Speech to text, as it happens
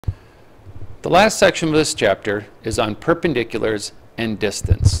The last section of this chapter is on perpendiculars and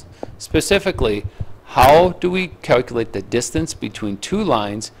distance. Specifically, how do we calculate the distance between two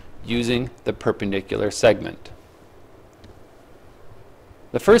lines using the perpendicular segment?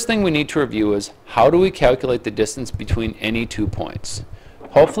 The first thing we need to review is how do we calculate the distance between any 2 points?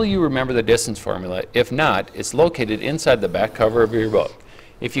 Hopefully you remember the distance formula. If not, it's located inside the back cover of your book.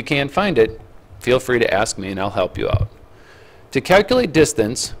 If you can't find it, feel free to ask me and I'll help you out. To calculate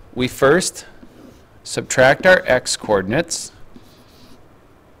distance, we first subtract our x coordinates,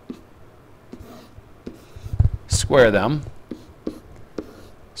 square them,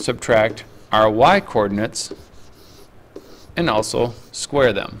 subtract our y coordinates, and also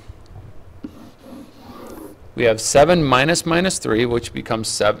square them. We have 7 minus 3, which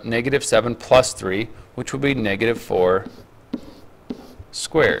becomes negative 7 plus 3, which will be negative 4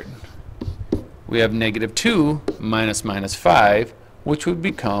 squared. We have negative 2 minus 5, which would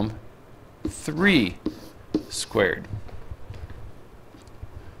become 3 squared.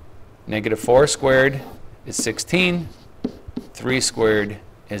 Negative 4 squared is 16. 3 squared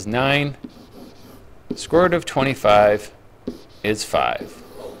is 9. Square root of 25 is 5.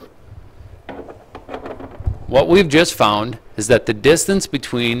 What we've just found is that the distance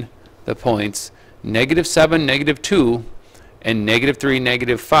between the points negative 7, negative 2, and negative 3,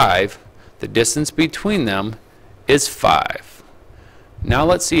 negative 5, the distance between them is 5. Now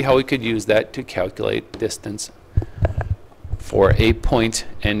let's see how we could use that to calculate distance for a point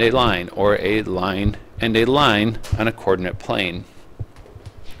and a line, or a line and a line on a coordinate plane.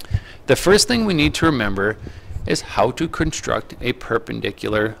 The first thing we need to remember is how to construct a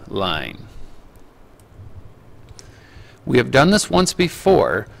perpendicular line. We have done this once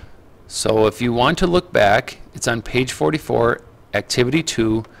before, so if you want to look back, it's on page 44, activity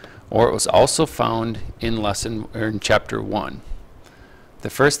 2, or it was also found in chapter 1. The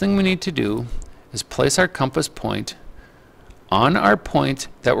first thing we need to do is place our compass point on our point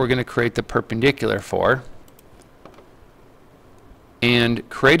that we're going to create the perpendicular for, and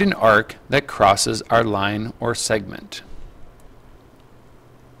create an arc that crosses our line or segment.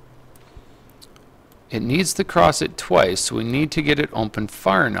 It needs to cross it twice, so we need to get it open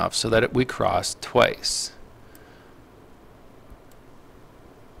far enough so that we cross twice.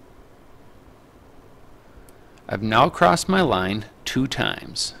 I've now crossed my line 2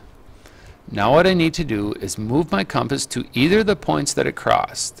 times. Now what I need to do is move my compass to either the points that it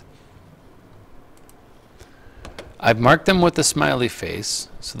crossed. I've marked them with a smiley face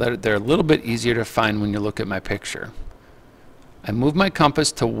so that they're a little bit easier to find when you look at my picture. I move my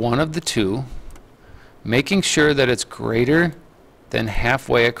compass to one of the two, making sure that it's greater than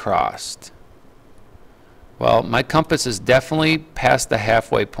halfway across. Well, my compass is definitely past the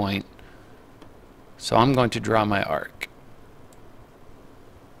halfway point, so I'm going to draw my arc.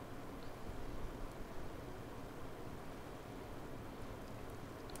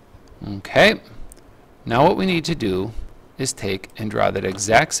 Okay, now what we need to do is take and draw that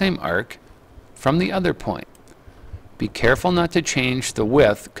exact same arc from the other point. Be careful not to change the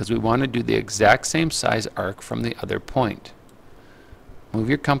width because we want to do the exact same size arc from the other point. Move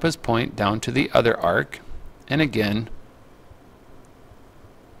your compass point down to the other arc, and again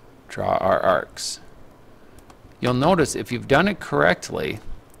draw our arcs. You'll notice if you've done it correctly,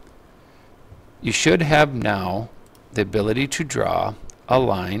 you should have now the ability to draw a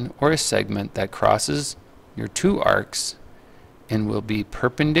line or a segment that crosses your 2 arcs and will be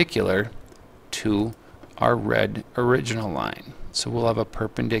perpendicular to our red original line. So we'll have a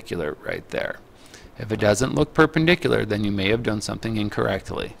perpendicular right there. If it doesn't look perpendicular, then you may have done something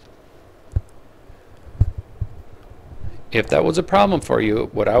incorrectly. If that was a problem for you,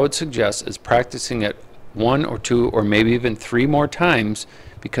 what I would suggest is practicing it 1 or 2 or maybe even 3 more times,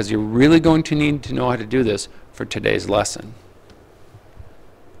 because you're really going to need to know how to do this for today's lesson.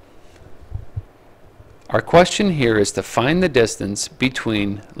 Our question here is to find the distance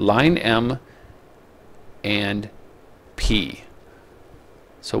between line M and P.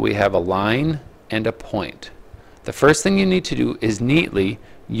 So we have a line and a point. The first thing you need to do is neatly,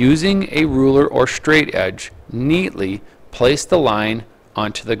 using a ruler or straight edge, neatly place the line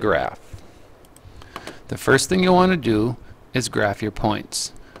onto the graph. The first thing you want to do is graph your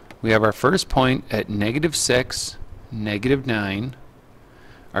points. We have our first point at -6, -9.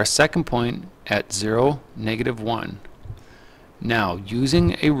 Our second point at 0, -1. Now,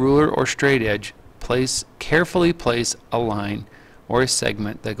 using a ruler or straight edge, carefully place a line or a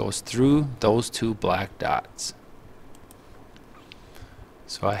segment that goes through those 2 black dots.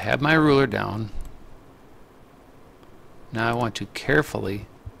 So I have my ruler down. Now I want to carefully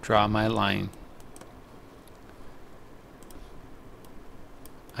draw my line.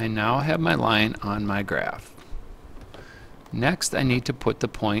 I now have my line on my graph. Next, I need to put the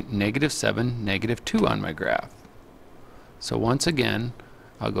point -7, -2 on my graph. So once again,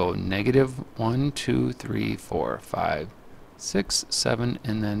 I'll go -1, 2, 3, 4, 5, 6, 7,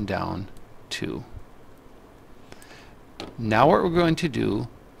 and then down 2. Now what we're going to do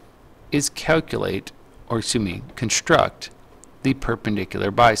is calculate, or excuse me, construct the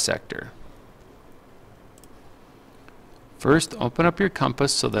perpendicular bisector. First, open up your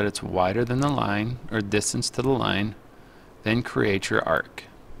compass so that it's wider than the line, or distance to the line, then create your arc.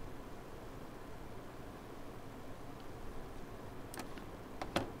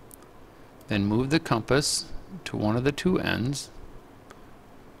 Then move the compass to one of the two ends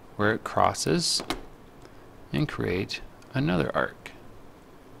where it crosses and create another arc.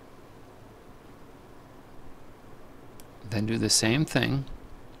 Then do the same thing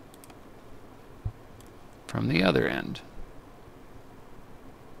from the other end.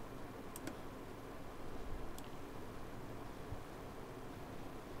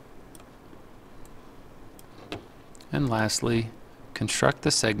 And lastly, construct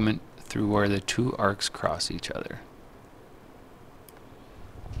the segment through where the two arcs cross each other.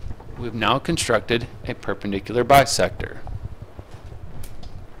 We've now constructed a perpendicular bisector.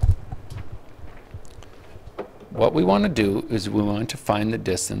 What we want to do is we want to find the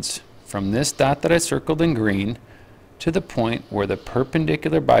distance from this dot that I circled in green to the point where the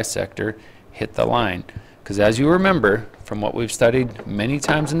perpendicular bisector hit the line. Because as you remember from what we've studied many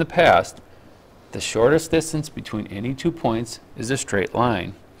times in the past, the shortest distance between any 2 points is a straight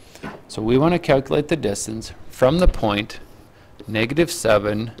line. So we want to calculate the distance from the point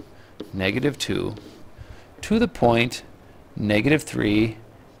 -7, -2 to the point -3,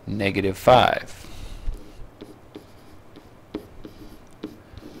 -5.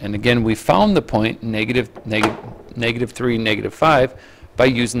 And again, we found the point -3, -5 by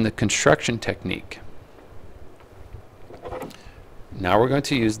using the construction technique. Now we're going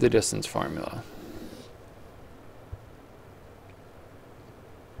to use the distance formula.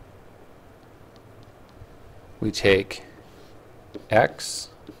 We take x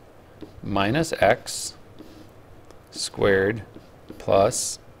minus x squared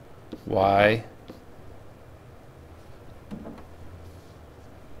plus y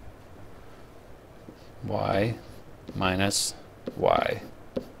minus y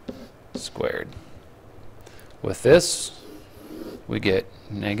squared. With this, we get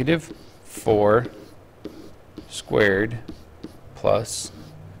 -4 squared plus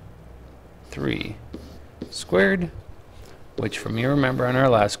 3 squared, which from you remember on our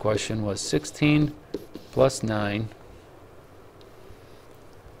last question was 16 plus 9,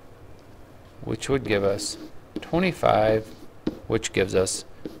 which would give us 25, which gives us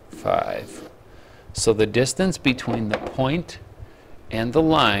 5. So the distance between the point and the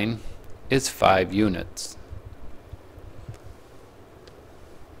line is 5 units.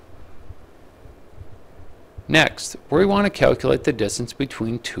 Next, we want to calculate the distance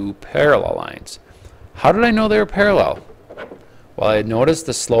between two parallel lines. How did I know they were parallel? Well, I had noticed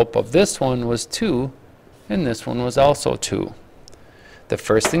the slope of this one was 2, and this one was also 2. The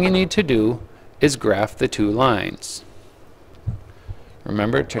first thing you need to do is graph the two lines.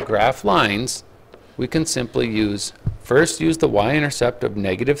 Remember, to graph lines, we can simply first use the y-intercept of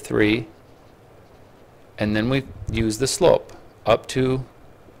 -3, and then we use the slope, up 2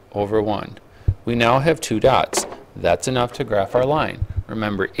 over 1. We now have 2 dots. That's enough to graph our line.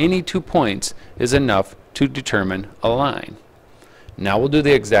 Remember, any 2 points is enough to determine a line. Now we'll do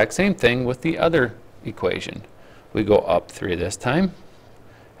the exact same thing with the other equation. We go up 3 this time,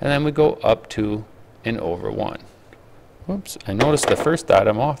 and then we go up 2 and over 1. Whoops, I noticed the first dot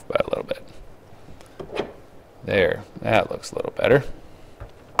I'm off by a little bit. There, that looks a little better.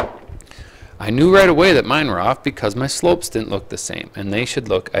 I knew right away that mine were off because my slopes didn't look the same, and they should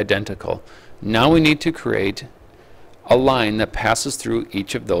look identical. Now we need to create a line that passes through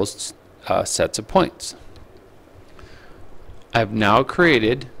each of those sets of points. I've now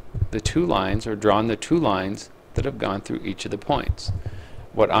created the 2 lines, or drawn the 2 lines that have gone through each of the points.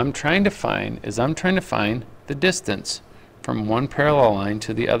 What I'm trying to find is the distance from one parallel line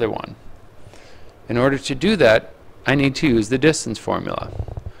to the other one. In order to do that, I need to use the distance formula.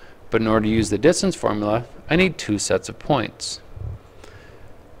 But in order to use the distance formula, I need 2 sets of points.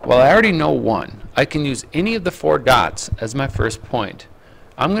 Well, I already know one. I can use any of the 4 dots as my first point.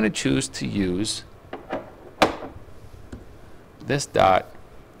 I'm going to choose to use this dot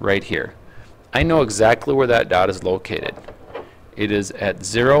right here. I know exactly where that dot is located. It is at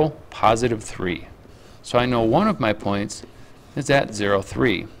 0, +3. So I know one of my points is at 0,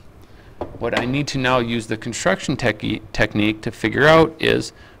 3. What I need to now use the construction technique to figure out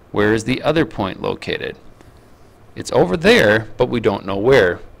is, where is the other point located? It's over there, but we don't know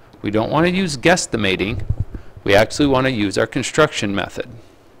where. We don't want to use guesstimating. We actually want to use our construction method.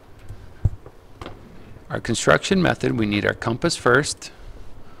 Our construction method, we need our compass first.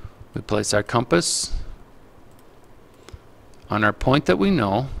 We place our compass on our point that we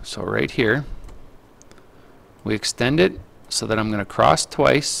know, so right here. We extend it so that I'm going to cross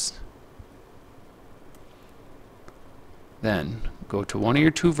twice. Then go to one of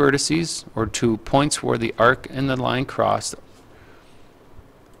your two vertices, or 2 points where the arc and the line cross.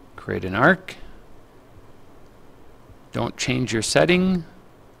 Create an arc. Don't change your setting.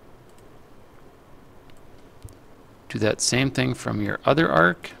 Do that same thing from your other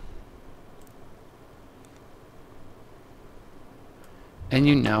arc. And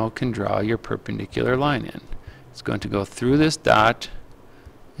you now can draw your perpendicular line in. It's going to go through this dot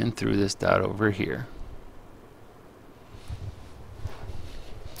and through this dot over here.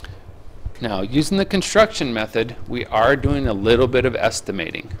 Now, using the construction method, we are doing a little bit of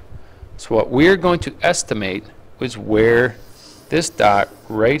estimating. So what we're going to estimate is where this dot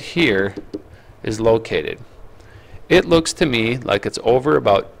right here is located. It looks to me like it's over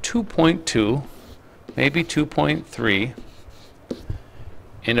about 2.2, maybe 2.3,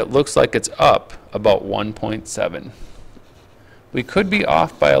 and it looks like it's up about 1.7. We could be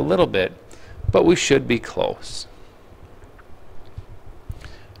off by a little bit, but we should be close.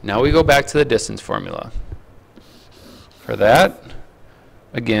 Now we go back to the distance formula. For that,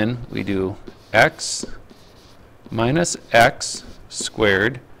 again, we do x minus x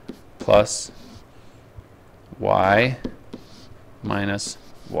squared plus y minus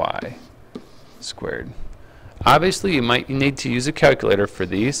y squared. Obviously, you might need to use a calculator for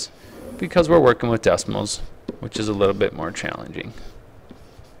these because we're working with decimals, which is a little bit more challenging.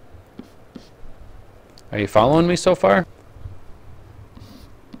 Are you following me so far?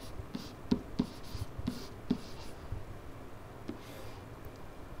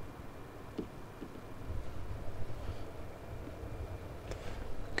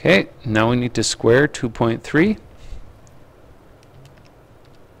 Okay, now we need to square 2.3.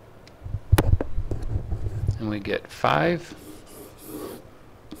 And we get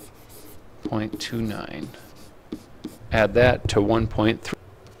 5.29. Add that to 1.3,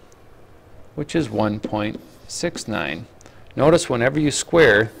 which is 1.69. Notice whenever you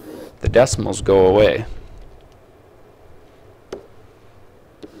square, the decimals go away.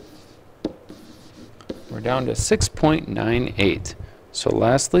 We're down to 6.98. So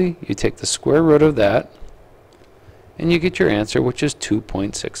lastly, you take the square root of that, and you get your answer, which is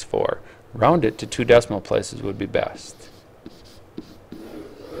 2.64. Round it to 2 decimal places would be best.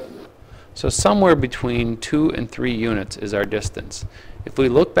 So somewhere between 2 and 3 units is our distance. If we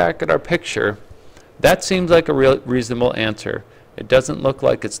look back at our picture, that seems like a reasonable answer. It doesn't look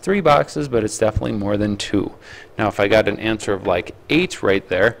like it's 3 boxes, but it's definitely more than 2. Now if I got an answer of like 8 right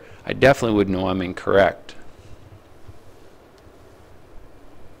there, I definitely would know I'm incorrect.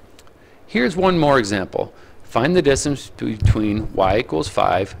 Here's one more example. Find the distance between y equals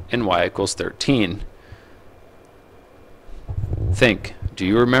 5 and y equals 13. Think, do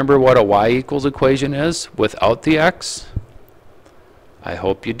you remember what a y equals equation is without the x? I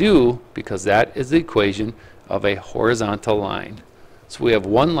hope you do, because that is the equation of a horizontal line. So we have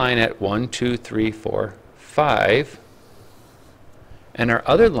one line at 1, 2, 3, 4, 5, and our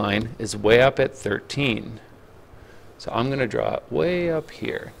other line is way up at 13. So I'm going to draw it way up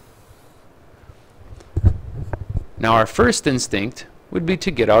here. Now our first instinct would be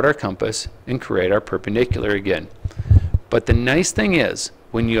to get out our compass and create our perpendicular again. But the nice thing is,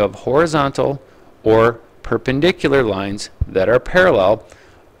 when you have horizontal or perpendicular lines that are parallel,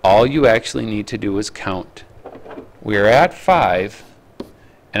 all you actually need to do is count. We are at 5,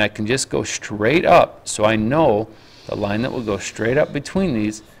 and I can just go straight up, so I know the line that will go straight up between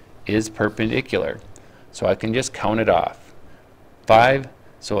these is perpendicular. So I can just count it off. 5,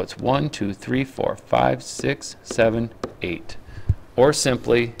 so it's 1, 2, 3, 4, 5, 6, 7, 8. Or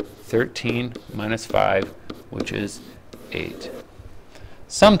simply 13 minus 5, which is 8.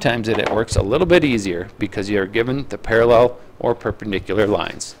 Sometimes it works a little bit easier because you're given the parallel or perpendicular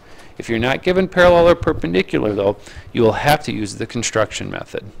lines. If you're not given parallel or perpendicular though, you will have to use the construction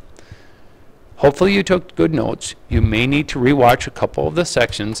method. Hopefully you took good notes. You may need to rewatch a couple of the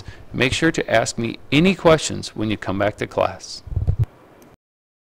sections. Make sure to ask me any questions when you come back to class.